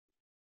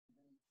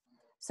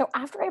So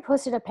after I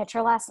posted a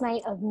picture last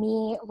night of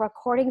me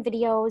recording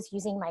videos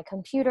using my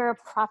computer,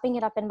 propping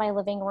it up in my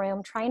living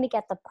room, trying to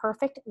get the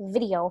perfect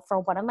video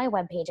for one of my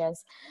web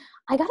pages,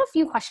 I got a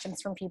few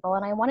questions from people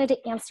and I wanted to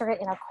answer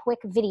it in a quick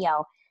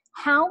video.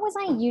 How was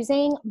I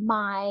using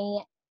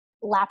my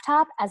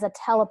laptop as a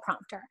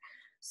teleprompter?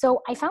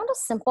 So I found a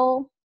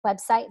simple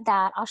website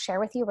that I'll share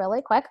with you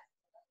really quick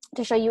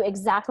to show you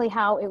exactly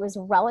how it was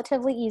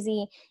relatively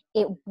easy.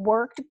 It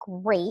worked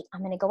great. I'm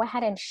going to go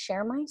ahead and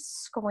share my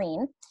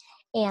screen.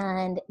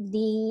 And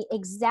the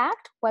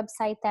exact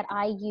website that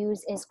I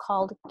use is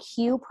called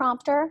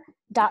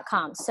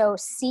cueprompter.com. So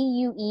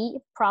CUE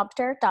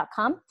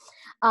prompter.com.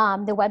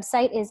 The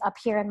website is up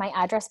here in my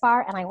address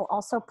bar, and I will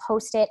also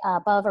post it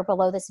above or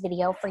below this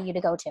video for you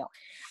to go to.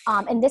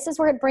 And this is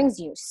where it brings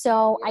you.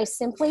 So I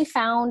simply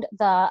found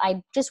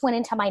I just went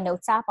into my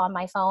notes app on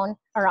my phone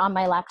or on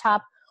my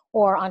laptop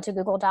or onto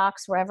Google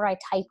Docs, wherever I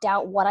typed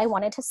out what I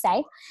wanted to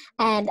say,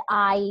 and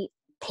I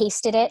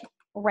pasted it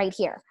right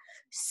here.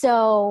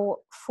 So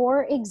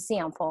for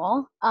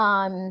example,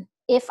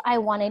 if I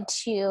wanted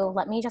to,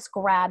 let me just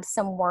grab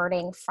some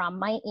wording from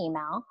my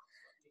email.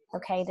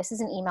 Okay, this is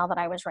an email that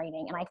I was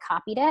writing and I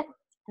copied it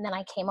and then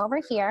I came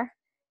over here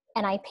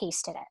and I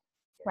pasted it,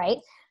 right?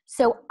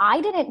 So I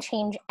didn't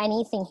change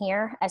anything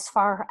here as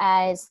far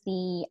as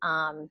the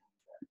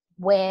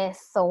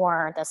width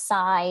or the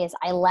size.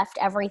 I left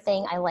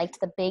everything. I liked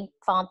the big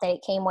font that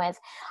it came with.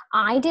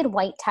 I did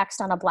white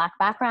text on a black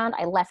background.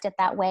 I left it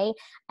that way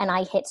and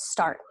I hit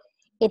start.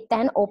 It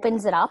then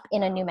opens it up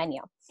in a new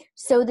menu.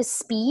 So the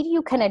speed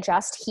you can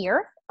adjust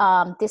here.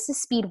 This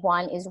is speed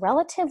 1, is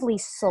relatively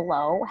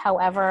slow.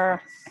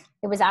 However,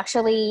 it was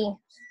actually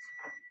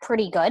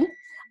pretty good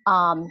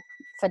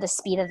for the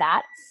speed of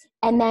that.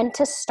 And then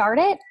to start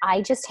it,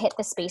 I just hit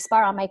the space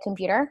bar on my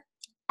computer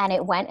and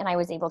it went and I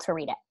was able to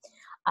read it.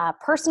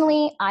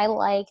 Personally, I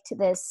liked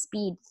the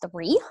speed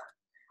 3,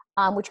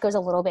 which goes a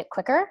little bit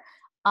quicker,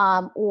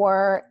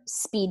 or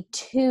speed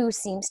 2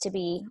 seems to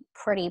be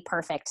pretty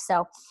perfect.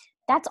 So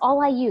that's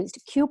all I used,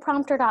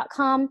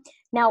 cueprompter.com.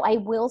 Now, I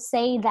will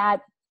say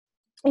that,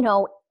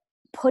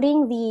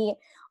 putting the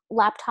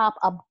laptop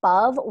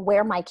above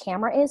where my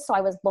camera is, so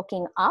I was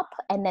looking up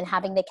and then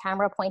having the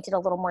camera pointed a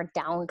little more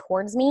down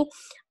towards me,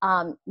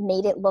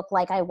 made it look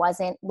like I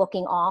wasn't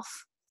looking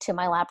off to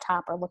my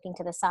laptop or looking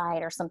to the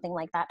side or something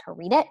like that to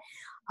read it.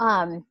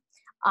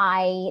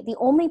 The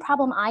only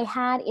problem I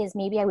had is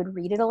maybe I would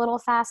read it a little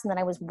fast and then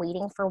I was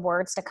waiting for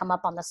words to come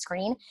up on the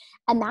screen.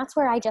 And that's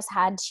where I just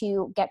had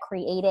to get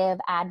creative,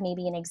 add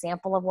maybe an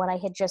example of what I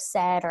had just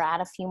said or add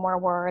a few more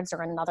words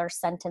or another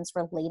sentence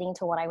relating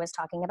to what I was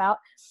talking about.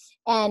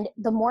 And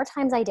the more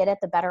times I did it,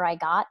 the better I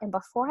got. And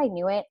before I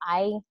knew it,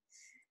 I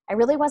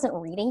really wasn't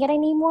reading it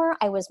anymore.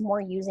 I was more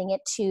using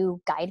it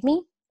to guide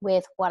me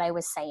with what I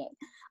was saying.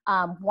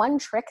 One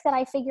trick that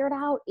I figured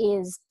out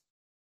is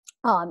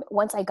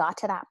once I got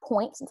to that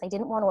point, since I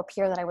didn't want to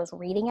appear that I was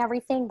reading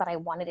everything, but I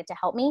wanted it to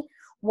help me,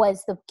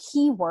 was the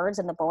key words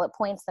and the bullet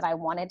points that I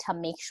wanted to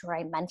make sure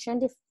I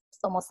mentioned, if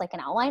it's almost like an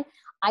outline.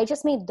 I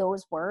just made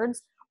those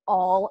words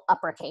all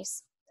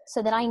uppercase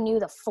so that I knew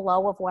the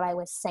flow of what I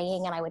was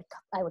saying, and I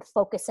would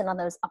focus in on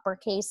those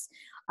uppercase,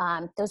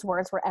 those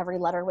words where every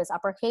letter was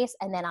uppercase,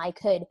 and then I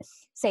could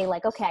say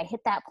like, okay, I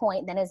hit that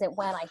point, then as it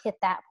went, I hit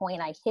that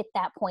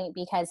point,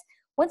 because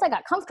once I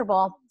got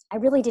comfortable, I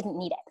really didn't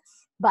need it.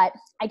 But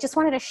I just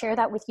wanted to share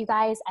that with you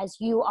guys as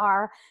you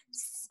are,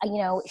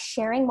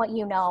 sharing what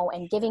you know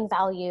and giving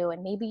value.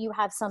 And maybe you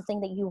have something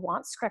that you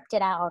want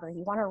scripted out or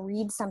you want to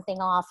read something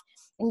off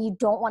and you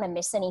don't want to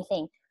miss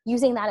anything.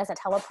 Using that as a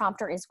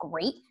teleprompter is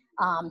great,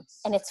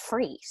 and it's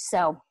free.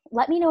 So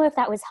let me know if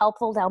that was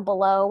helpful down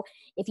below.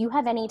 If you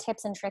have any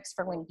tips and tricks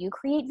for when you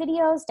create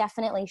videos,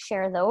 definitely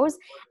share those.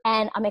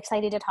 And I'm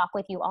excited to talk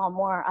with you all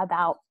more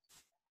about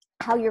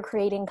how you're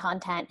creating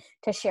content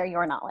to share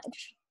your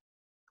knowledge.